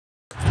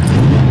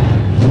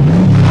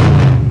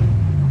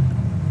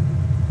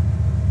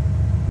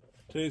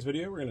Today's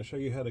video, we're going to show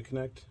you how to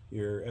connect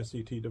your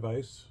SCT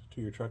device to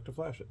your truck to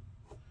flash it.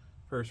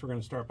 First, we're going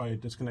to start by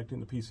disconnecting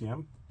the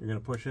PCM. You're going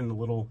to push in the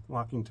little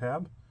locking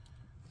tab,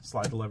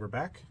 slide the lever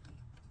back,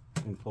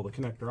 and pull the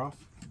connector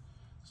off.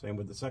 Same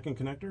with the second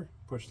connector.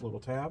 Push the little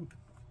tab,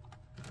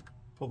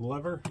 pull the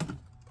lever,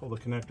 pull the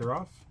connector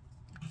off.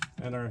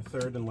 And our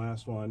third and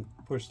last one,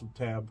 push the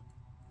tab,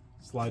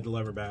 slide the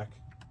lever back,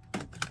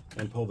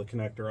 and pull the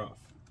connector off.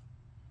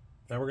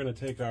 Now we're going to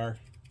take our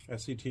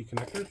SCT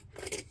connector,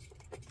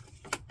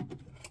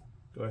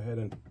 go ahead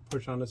and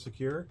push on to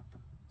secure,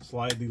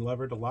 slide the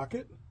lever to lock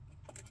it.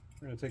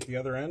 We're going to take the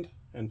other end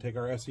and take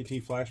our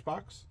SCT flash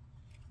box.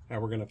 Now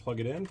we're going to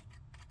plug it in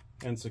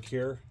and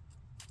secure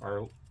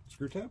our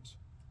screw tabs.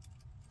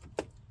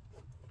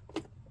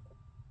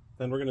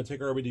 Then we're going to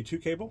take our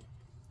OBD2 cable.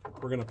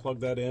 We're going to plug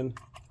that in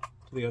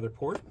to the other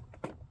port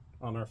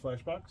on our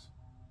flash box.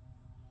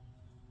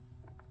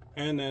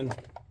 And then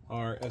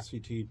our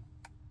SCT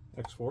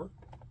X4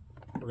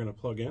 we're going to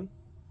plug in.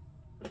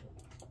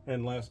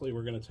 And lastly,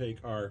 we're going to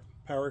take our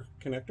power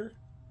connector,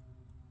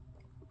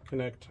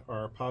 connect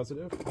our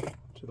positive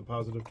to the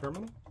positive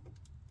terminal,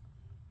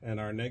 and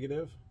our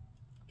negative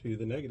to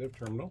the negative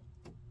terminal,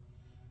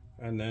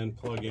 and then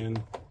plug in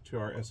to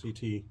our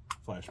SCT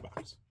flash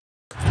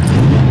box.